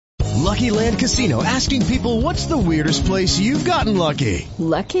Lucky Land Casino, asking people, what's the weirdest place you've gotten lucky?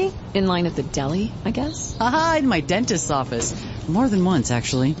 Lucky? In line at the deli, I guess? Aha, in my dentist's office. More than once,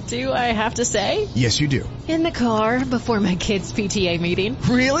 actually. Do I have to say? Yes, you do. In the car before my kids' PTA meeting.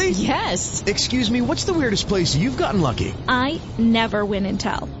 Really? Yes. Excuse me, what's the weirdest place you've gotten lucky? I never win and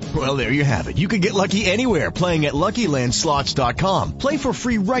tell. Well, there you have it. You can get lucky anywhere, playing at LuckyLandSlots.com. Play for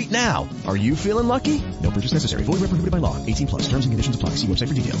free right now. Are you feeling lucky? No purchase necessary. Void where prohibited by law. 18+. Terms and conditions apply. See website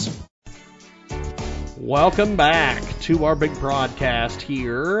for details. Welcome back to our big broadcast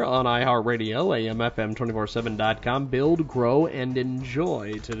here on iHeartRadio, AMFM247.com. Build, grow, and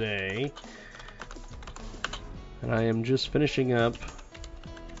enjoy today. And I am just finishing up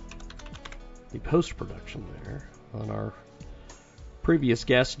the post-production there on our previous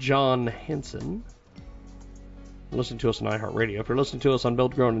guest, John Henson. Listen to us on iHeartRadio. If you're listening to us on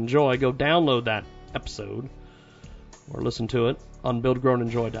Build, Grow, and Enjoy, go download that episode or listen to it on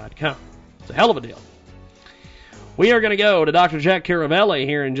BuildGrowAndEnjoy.com. It's a hell of a deal. We are going to go to Dr. Jack Caravelli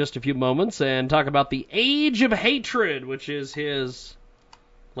here in just a few moments and talk about The Age of Hatred, which is his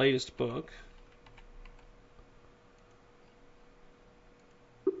latest book.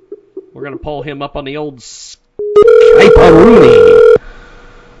 We're going to pull him up on the old Skype-a-rooney.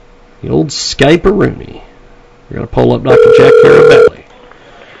 The old Skype-a-rooney. We're going to pull up Dr. Jack Caravelli.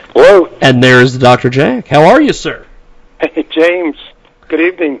 Hello. And there's Dr. Jack. How are you, sir? Hey, James.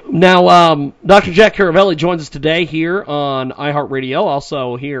 Good evening. Now, Dr. Jack Caravelli joins us today here on iHeartRadio,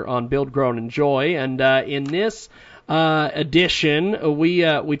 also here on Build, Grow, and Enjoy. And in this edition,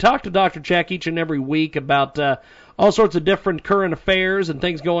 we talk to Dr. Jack each and every week about all sorts of different current affairs and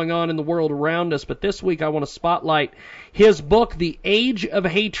things going on in the world around us. But this week I want to spotlight his book, The Age of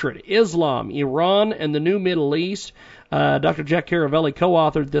Hatred, Islam, Iran, and the New Middle East. Dr. Jack Caravelli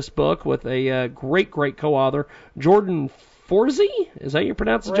co-authored this book with a great co-author, Jordan Forzey? Is that how you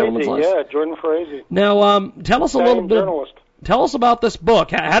pronounce the gentleman's last? Yeah, Jordan Forzey. Now, tell us a little bit. Journalist. Tell us about this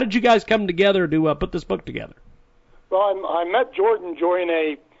book. How did you guys come together to put this book together? Well, I met Jordan during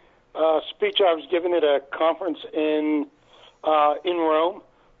a speech I was giving at a conference in Rome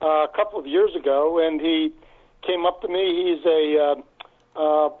a couple of years ago, and he came up to me. He's a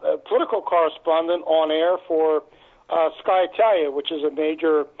political correspondent on air for Sky Italia, which is a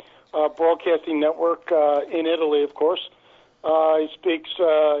major broadcasting network in Italy, of course. He speaks.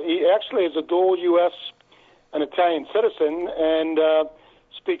 He actually is a dual U.S. and Italian citizen, and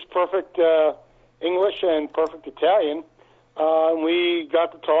speaks perfect English and perfect Italian. We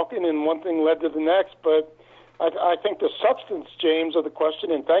got to talking, and one thing led to the next. But I think the substance, James, of the question,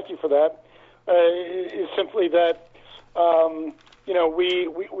 and thank you for that, is simply that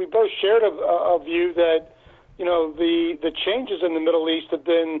we both shared a view that the changes in the Middle East have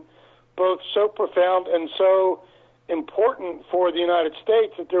been both so profound and so important for the United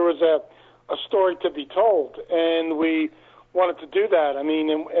States that there was a story to be told, and we wanted to do that. I mean,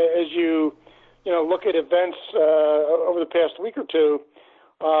 as you look at events over the past week or two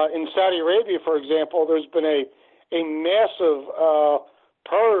in Saudi Arabia, for example, there's been a massive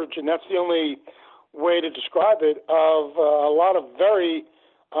purge, and that's the only way to describe it, of a lot of very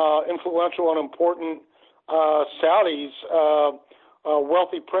influential and important Saudis,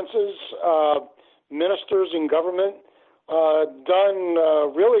 wealthy princes, ministers in government, done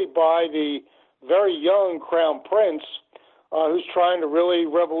really by the very young crown prince, who's trying to really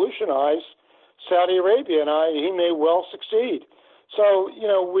revolutionize Saudi Arabia, and he may well succeed. So,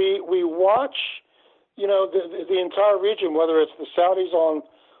 we watch, the entire region, whether it's the Saudis on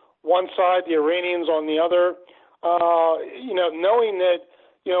one side, the Iranians on the other, knowing that,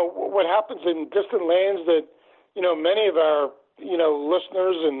 what happens in distant lands that, many of our,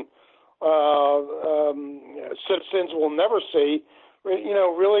 listeners and citizens will never see,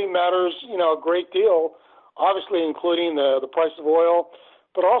 really matters, a great deal, obviously including the price of oil,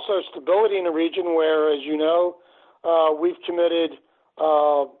 but also stability in a region where, as you know, we've committed,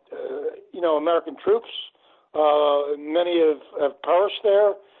 American troops. Many have perished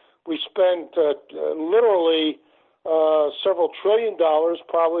there. We spent literally several $1 trillion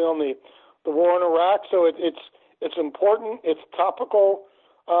probably on the war in Iraq. So it's important, it's topical,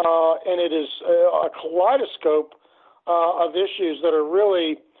 and it is a kaleidoscope of issues that are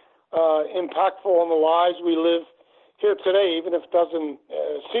really impactful on the lives we live here today, even if it doesn't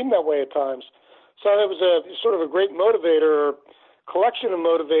seem that way at times. So it was a sort of a great motivator, collection of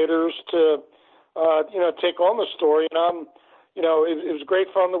motivators to take on the story. And it was great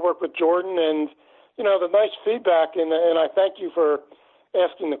fun to work with Jordan, and the nice feedback. And I thank you for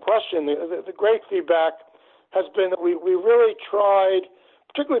asking the question. The great feedback has been that we really tried,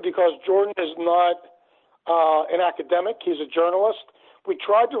 particularly because Jordan is not an academic; he's a journalist. we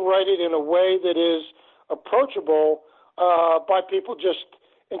tried to write it in a way that is approachable by people just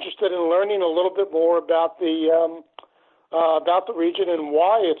interested in learning a little bit more about the region and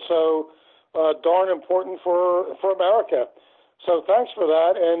why it's so darn important for America. So thanks for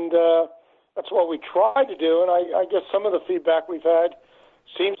that, and that's what we tried to do. And I guess some of the feedback we've had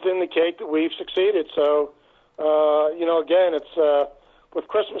seems to indicate that we've succeeded. So again, it's with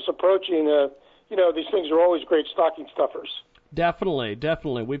Christmas approaching. These things are always great stocking stuffers. Definitely,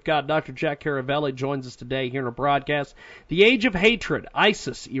 definitely. We've got Dr. Jack Caravelli joins us today here in our broadcast. The Age of Hatred,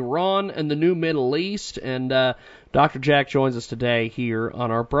 ISIS, Iran, and the New Middle East. And Dr. Jack joins us today here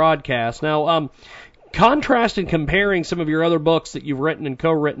on our broadcast. Now, contrast and comparing some of your other books that you've written and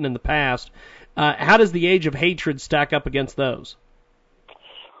co-written in the past, how does The Age of Hatred stack up against those?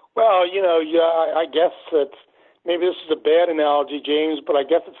 Well, I guess that maybe this is a bad analogy, James, but I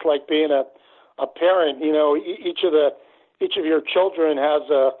guess it's like being a parent. Each of your children has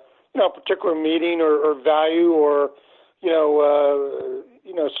a particular meaning or value or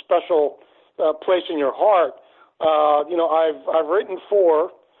special place in your heart. I've written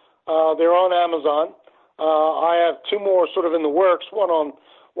 4. They're on Amazon. I have 2 more sort of in the works. One on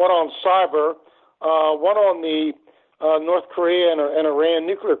cyber. One on the North Korea and Iran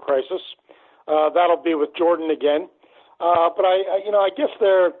nuclear crisis. That'll be with Jordan again. But I guess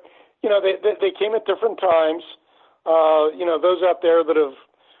they came at different times. Those out there that have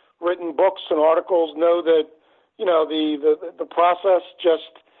written books and articles know that, the process just,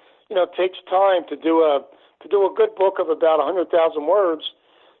 takes time to do a good book of about 100,000 words.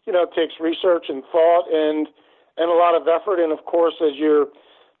 It takes research and thought and a lot of effort. And of course, as you're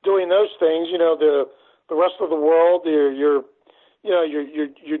doing those things, the rest of the world, your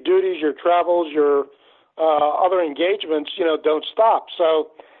duties, your travels, your other engagements, don't stop.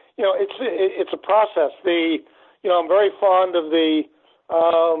 So, it's a process. I'm very fond of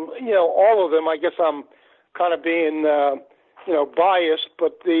all of them. I guess I'm kind of being, biased,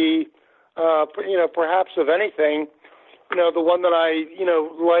 but perhaps of anything, the one that I,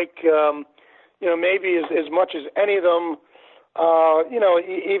 like, maybe as much as any of them,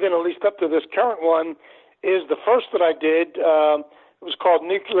 even at least up to this current one, is the first that I did. It was called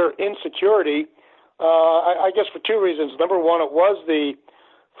Nuclear Insecurity. I guess for 2 reasons. Number one, it was the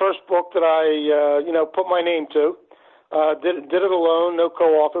first book that I, put my name to. Did it alone, no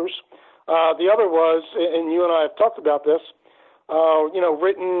co-authors. The other was, and you and I have talked about this,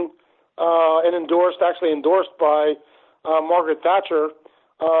 written and endorsed by Margaret Thatcher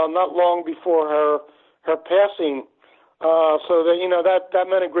not long before her passing. So that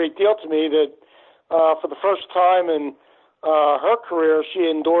meant a great deal to me that for the first time in her career, she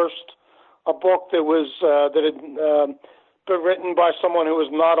endorsed a book that had been written by someone who was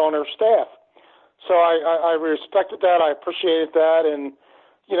not on her staff. So I respected that. I appreciated that. And,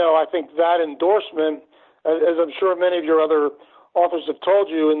 I think that endorsement, as I'm sure many of your other authors have told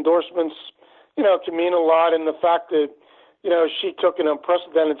you, endorsements, can mean a lot in the fact that, she took an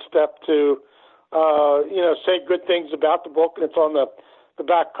unprecedented step to, say good things about the book. And it's on the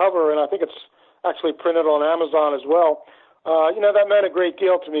back cover. And I think it's actually printed on Amazon as well. That meant a great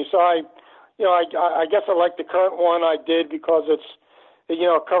deal to me. So I guess I like the current one I did because it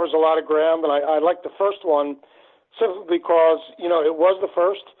covers a lot of ground, and I like the first one simply because, it was the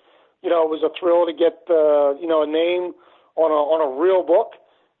first. It was a thrill to get, a name on a real book,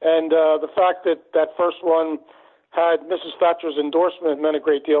 and the fact that first one had Mrs. Thatcher's endorsement meant a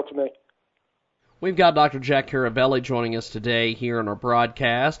great deal to me. We've got Dr. Jack Caravelli joining us today here on our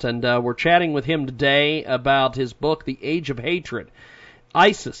broadcast, and we're chatting with him today about his book, The Age of Hatred.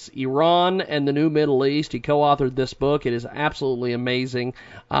 ISIS, Iran, and the New Middle East. He co-authored this book. It is absolutely amazing.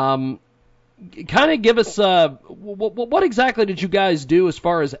 Kind of give us, what exactly did you guys do as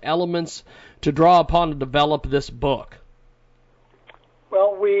far as elements to draw upon to develop this book?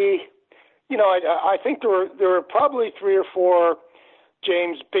 Well, I think there were probably 3 or 4,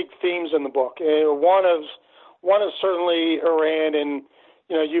 James, big themes in the book. One is certainly Iran, and,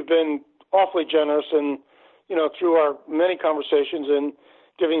 you've been awfully generous and, through our many conversations and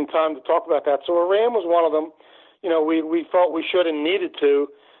giving time to talk about that. So Iran was one of them. We felt we should and needed to,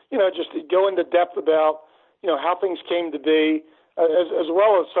 just go into depth about, how things came to be, as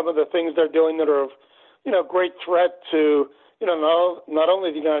well as some of the things they're doing that are of, great threat to, not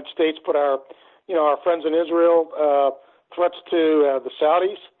only the United States, but our friends in Israel, threats to the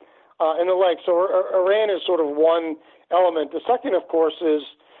Saudis, and the like. So Iran is sort of one element. The second, of course,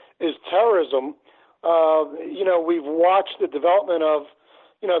 is terrorism. We've watched the development of,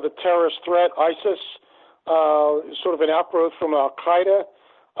 the terrorist threat, ISIS, sort of an outgrowth from Al-Qaeda,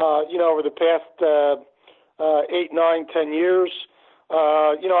 over the past 8, 9, 10 years.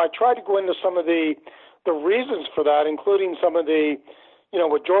 I tried to go into some of the reasons for that, including some of the,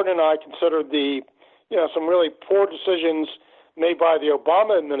 what Jordan and I considered the, some really poor decisions made by the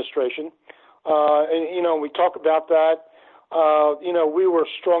Obama administration. And we talk about that. We were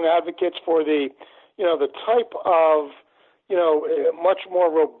strong advocates for the type of, much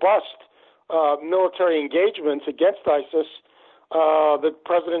more robust military engagements against ISIS that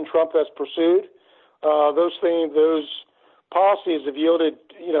President Trump has pursued. Those policies have yielded,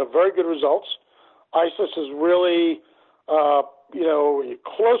 very good results. ISIS is really,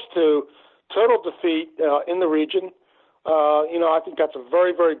 close to total defeat in the region. I think that's a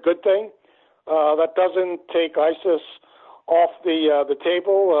very, very good thing. That doesn't take ISIS off the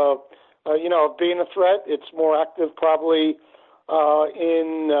table, of being a threat. It's more active probably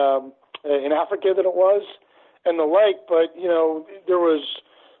in Africa than it was, and the like. But there was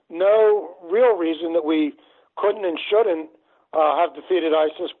no real reason that we couldn't and shouldn't have defeated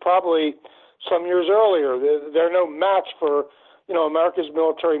ISIS probably some years earlier. They're no match for America's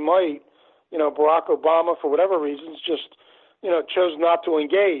military might. Barack Obama, for whatever reasons, just chose not to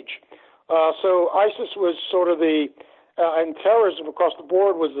engage. So ISIS was sort of and terrorism across the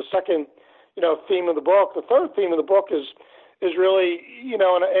board was the second, theme of the book. The third theme of the book is really,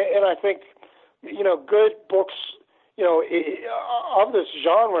 and I think, good books, of this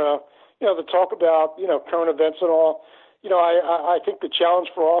genre, that talk about, current events and all. I think the challenge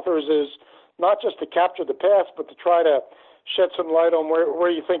for authors is not just to capture the past, but to try to shed some light on where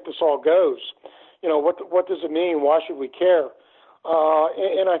you think this all goes. What does it mean? Why should we care?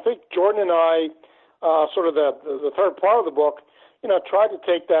 And I think Jordan and I, sort of the third part of the book, tried to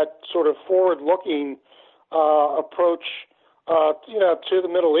take that sort of forward-looking approach, to the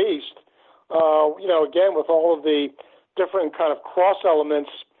Middle East. Again, with all of the different kind of cross elements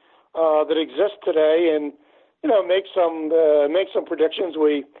that exist today, and make some predictions.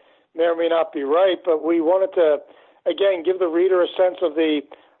 We may or may not be right, but we wanted to again give the reader a sense of the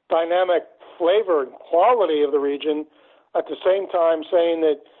dynamic flavor and quality of the region. At the same time, saying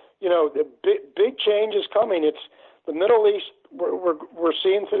that the big change is coming. It's the Middle East we're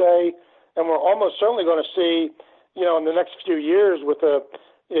seeing today, and we're almost certainly going to see in the next few years with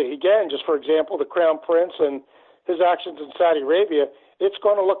again, just for example, the Crown Prince and his actions in Saudi Arabia. It's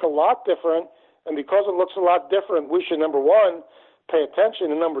going to look a lot different, and because it looks a lot different, we should, number one, pay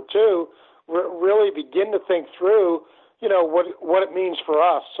attention, and number two, really begin to think through, what it means for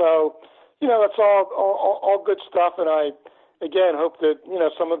us. So, that's all good stuff, and I, again, hope that,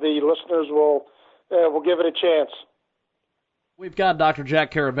 some of the listeners will give it a chance. We've got Dr.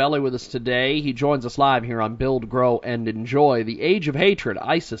 Jack Caravelli with us today. He joins us live here on Build, Grow, and Enjoy. The Age of Hatred,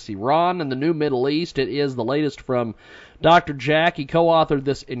 ISIS, Iran, and the New Middle East. It is the latest from Dr. Jack. He co-authored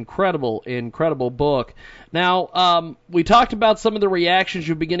this incredible book. Now, we talked about some of the reactions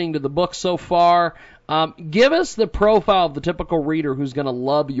you've been getting to the book so far. Give us the profile of the typical reader who's going to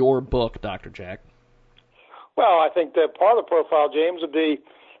love your book, Dr. Jack. Well, I think that part of the profile, James, would be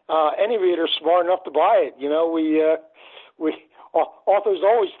any reader smart enough to buy it. We authors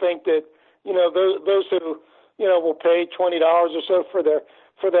always think that those who will pay $20 or so for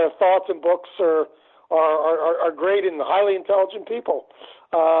their thoughts and books are great and highly intelligent people.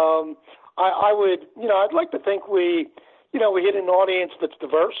 I would I'd like to think we hit an audience that's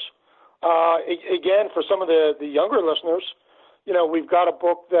diverse. Again, for some of the younger listeners, we've got a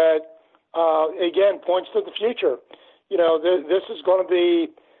book that again points to the future. This is going to be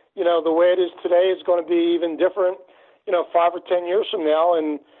the way it is today is going to be even different 5 or 10 years from now,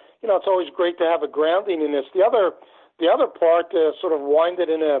 and it's always great to have a grounding in this. The other part to sort of wind it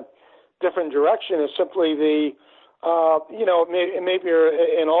in a different direction is simply the maybe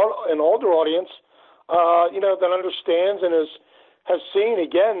an older audience that understands and has seen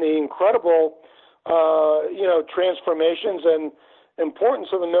again the incredible transformations and importance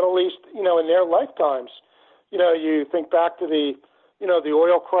of the Middle East in their lifetimes. You think back to the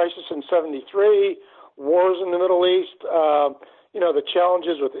oil crisis in '73. Wars in the Middle East, the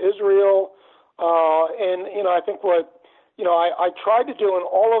challenges with Israel, and I think what I tried to do in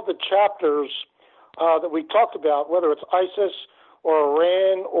all of the chapters that we talked about, whether it's ISIS or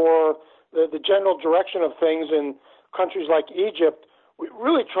Iran or the general direction of things in countries like Egypt, we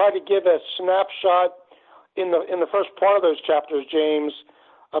really tried to give a snapshot in the first part of those chapters, James,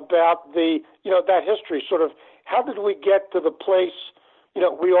 about that history. Sort of how did we get to the place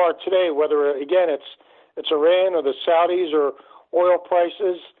we are today, whether, again, it's Iran or the Saudis or oil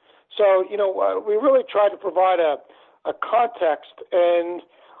prices. So, we really try to provide a context, and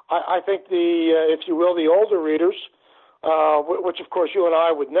I think if you will, the older readers, which of course you and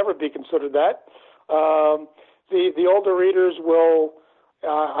I would never be considered that, the older readers will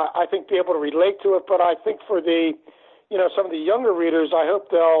I think, be able to relate to it. But I think for the, some of the younger readers, I hope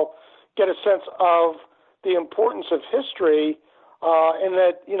they'll get a sense of the importance of history, and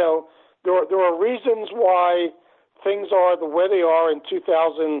that, there are reasons why things are the way they are in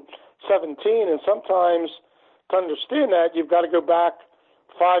 2017, and sometimes to understand that, you've got to go back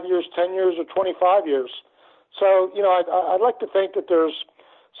 5 years, 10 years, or 25 years. So, I'd like to think that there's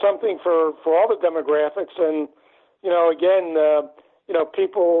something for all the demographics, and, again,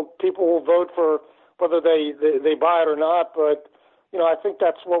 people will vote for whether they buy it or not, but, I think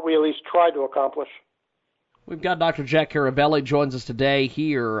that's what we at least try to accomplish. We've got Dr. Jack Caravelli joins us today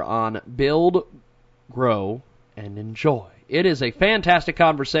here on Build, Grow, and Enjoy. It is a fantastic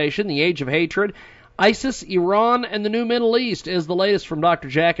conversation. The Age of Hatred, ISIS, Iran, and the New Middle East is the latest from Dr.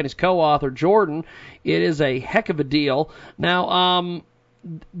 Jack and his co-author, Jordan. It is a heck of a deal. Now,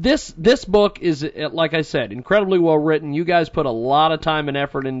 this book is, like I said, incredibly well written. You guys put a lot of time and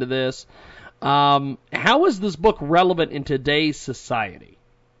effort into this. How is this book relevant in today's society?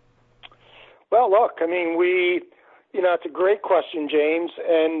 Well, look, I mean, it's a great question, James,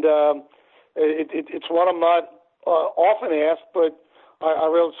 and it's one I'm not often asked, but I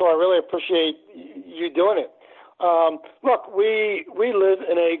really appreciate you doing it. Look, we live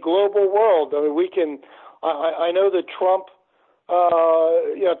in a global world. I mean, I know that Trump,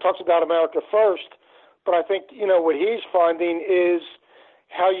 talks about America first, but I think, what he's finding is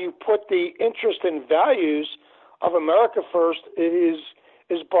how you put the interest and values of America first is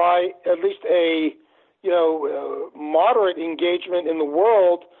by at least a, moderate engagement in the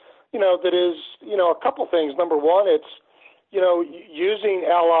world, that is, a couple things. Number one, it's, using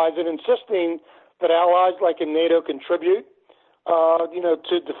allies and insisting that allies like in NATO contribute,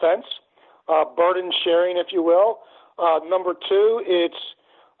 to defense, burden sharing, if you will. Number two, it's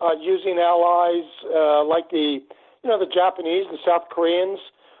using allies like the Japanese, the South Koreans,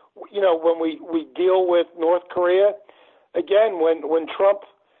 when we deal with North Korea. Again, when Trump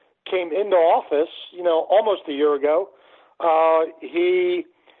came into office, almost a year ago, he,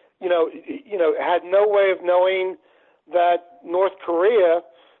 had no way of knowing that North Korea,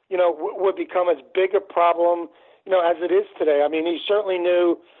 would become as big a problem, as it is today. I mean, he certainly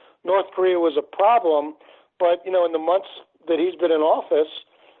knew North Korea was a problem, but, in the months that he's been in office,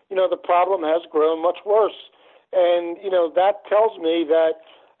 the problem has grown much worse. And, that tells me that,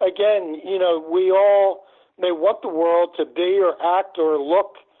 again, we all may want the world to be or act or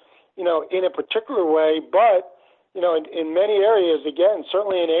look, in a particular way, but, in many areas, again,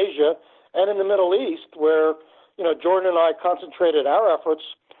 certainly in Asia and in the Middle East, where, Jordan and I concentrated our efforts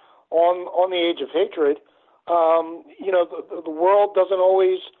on the Age of Hatred, the world doesn't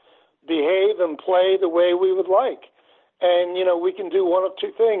always behave and play the way we would like. And, we can do one of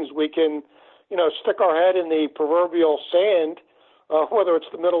two things. We can, stick our head in the proverbial sand, whether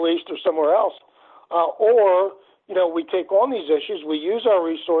it's the Middle East or somewhere else, or, we take on these issues, we use our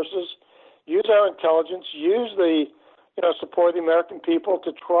resources, use our intelligence, use the, support of the American people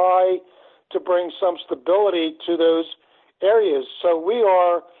to try to bring some stability to those areas. So we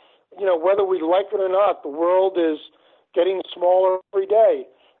are, whether we like it or not, the world is getting smaller every day.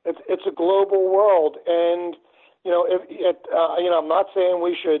 It's a global world, and I'm not saying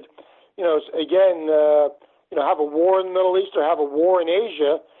we should, have a war in the Middle East or have a war in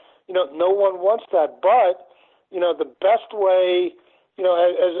Asia. No one wants that, but the best way,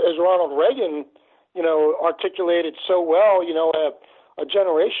 as Ronald Reagan, articulated so well, a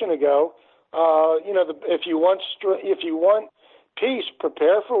generation ago, if you want peace,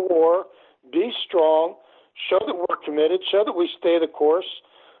 prepare for war, be strong, show that we're committed, show that we stay the course,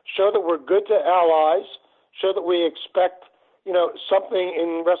 show that we're good to allies, show that we expect, something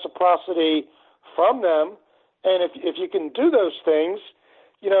in reciprocity from them. And if you can do those things,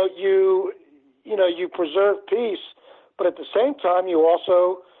 you preserve peace, but at the same time, you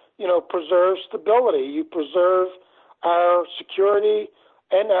also, preserve stability. You preserve our security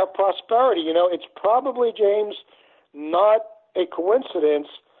and our prosperity. It's probably, James, not a coincidence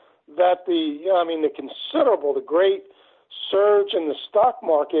that the great surge in the stock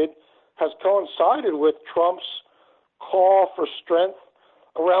market has coincided with Trump's call for strength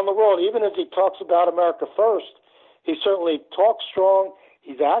around the world. Even as he talks about America first, he certainly talks strong,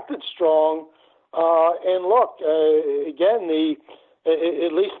 he's acted strong, and look, again,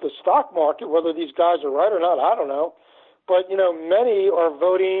 at least the stock market, whether these guys are right or not, I don't know, but, many are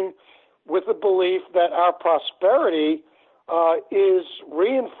voting with the belief that our prosperity is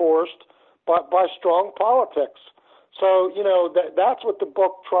reinforced by strong politics. So, that's what the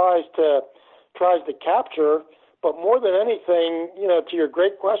book tries to capture. But more than anything, to your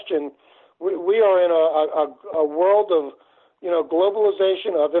great question, we are in a world of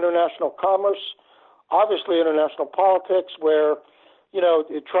globalization of international commerce, obviously international politics, where,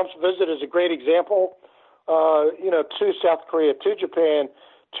 Trump's visit is a great example, to South Korea, to Japan,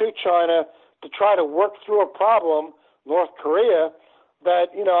 to China, to try to work through a problem, North Korea, that,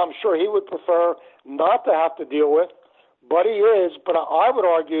 I'm sure he would prefer not to have to deal with, but he is. But I would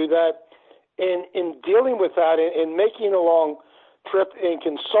argue that in dealing with that, in making a long trip, in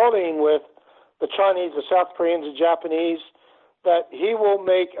consulting with the Chinese, the South Koreans, the Japanese, that he will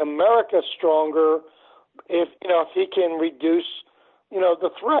make America stronger if he can reduce,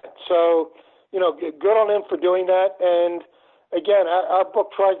 the threat. So, good on him for doing that. And again, our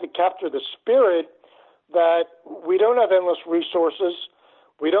book tries to capture the spirit that we don't have endless resources,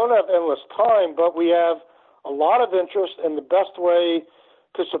 we don't have endless time, but we have a lot of interest, and the best way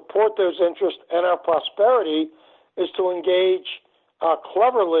to support those interests and our prosperity is to engage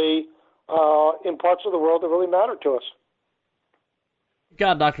cleverly in parts of the world that really matter to us. We've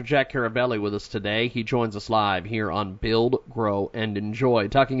got Dr. Jack Caravelli with us today. He joins us live here on Build, Grow, and Enjoy,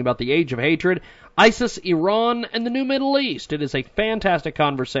 talking about the age of hatred, ISIS, Iran, and the new Middle East. It is a fantastic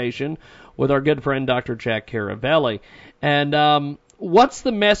conversation with our good friend Dr. Jack Caravelli. And what's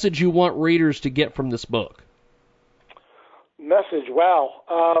the message you want readers to get from this book? Message, wow.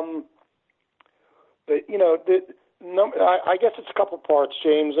 I guess it's a couple parts,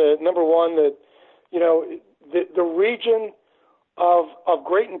 James. Number one, that the region of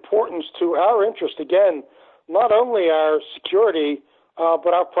great importance to our interest, again, not only our security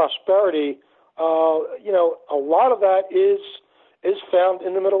but our prosperity. A lot of that is found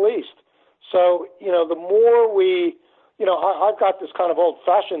in the Middle East. So the more we, I've got this kind of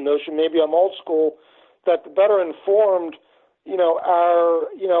old-fashioned notion. Maybe I'm old school. That the better informed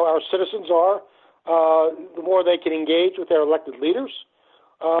our citizens are, the more they can engage with their elected leaders,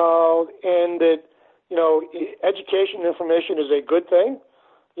 and that education and information is a good thing.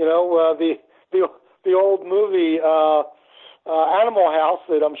 The old movie Animal House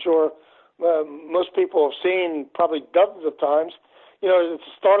that I'm sure most people have seen probably dozens of times. At the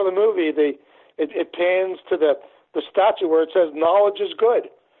start of the movie, it pans to the statue where it says knowledge is good,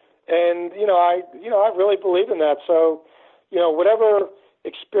 and I really believe in that. So whatever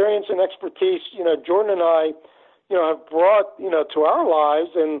experience and expertise Jordan and I have brought to our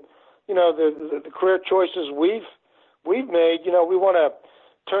lives, and the career choices we've made, we want to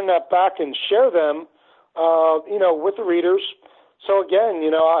turn that back and share them with the readers. So again,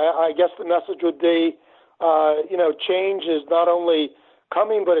 I guess the message would be change is not only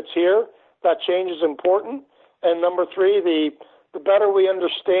coming, but it's here. That change is important. And number three, the better we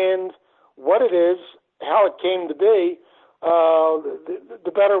understand what it is, how it came to be,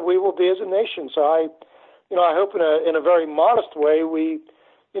 the better we will be as a nation. So I hope in a very modest way we,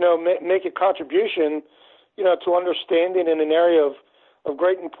 make a contribution, to understanding in an area of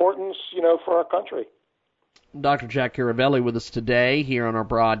great importance, for our country. Dr. Jack Caravelli with us today here on our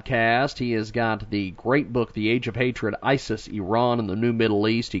broadcast. He has got the great book, The Age of Hatred, ISIS, Iran, and the New Middle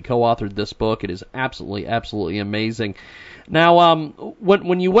East. He co-authored this book. It is absolutely, absolutely amazing. Now,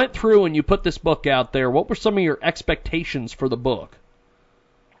 when you went through and you put this book out there, what were some of your expectations for the book?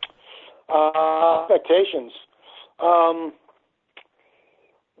 Expectations. I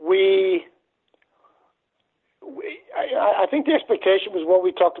think the expectation was what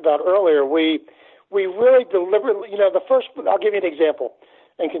we talked about earlier. We really deliberately, the first, I'll give you an example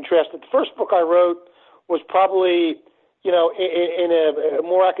and contrast it. The first book I wrote was probably, in a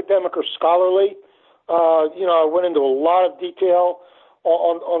more academic or scholarly. I went into a lot of detail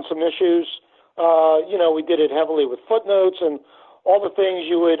on some issues. We did it heavily with footnotes and all the things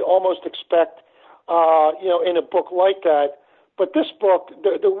you would almost expect, in a book like that. But this book,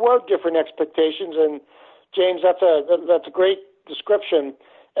 there were different expectations, and James, that's a great description.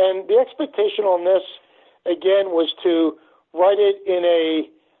 And the expectation on this, again, was to write it in a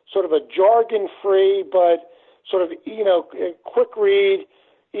sort of a jargon-free but sort of, a quick read,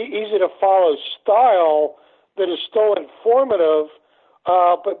 easy to follow style that is still informative,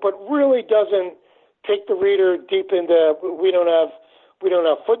 but really doesn't take the reader deep into. We don't have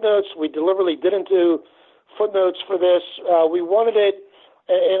footnotes. We deliberately didn't do footnotes for this. We wanted it,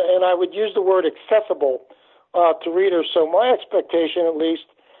 and I would use the word accessible to readers. So my expectation, at least,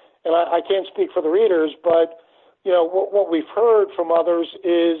 and I can't speak for the readers, but what we've heard from others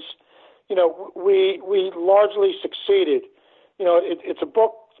is, we largely succeeded. It's a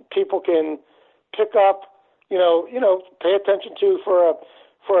book people can pick up, pay attention to for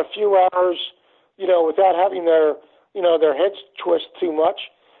a few hours, without having their heads twist too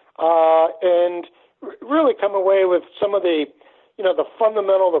much, and really come away with some of the, the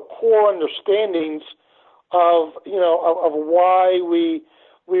fundamental, the core understandings of why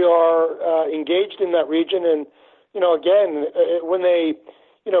we are engaged in that region. And again, when they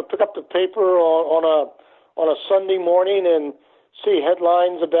pick up the paper on a Sunday morning and see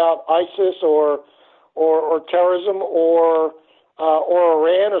headlines about ISIS or terrorism or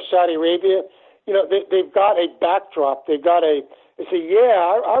Iran or Saudi Arabia, they've got a backdrop. They say,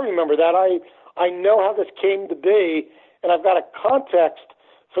 yeah, I remember that. I know how this came to be, and I've got a context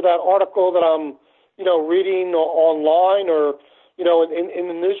for that article that I'm reading online or in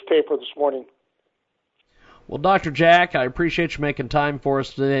the newspaper this morning. Well, Dr. Jack, I appreciate you making time for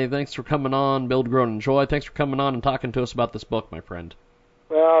us today. Thanks for coming on, Build, Grow, and Enjoy. Thanks for coming on and talking to us about this book, my friend.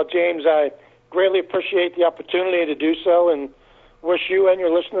 Well, James, I greatly appreciate the opportunity to do so and wish you and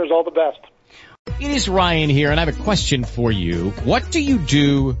your listeners all the best. It is Ryan here, and I have a question for you. What do you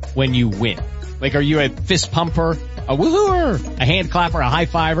do when you win? Like, are you a fist pumper, a woohooer, a hand clapper, a high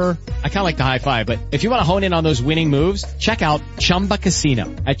fiver? I kind of like the high five, but if you want to hone in on those winning moves, check out Chumba Casino.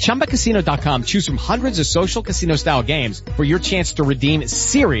 At ChumbaCasino.com, choose from hundreds of social casino-style games for your chance to redeem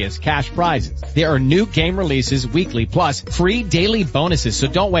serious cash prizes. There are new game releases weekly, plus free daily bonuses, so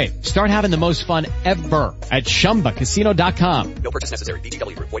don't wait. Start having the most fun ever at ChumbaCasino.com. No purchase necessary.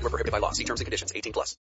 BGE. Void where prohibited by law. See terms and conditions. 18+.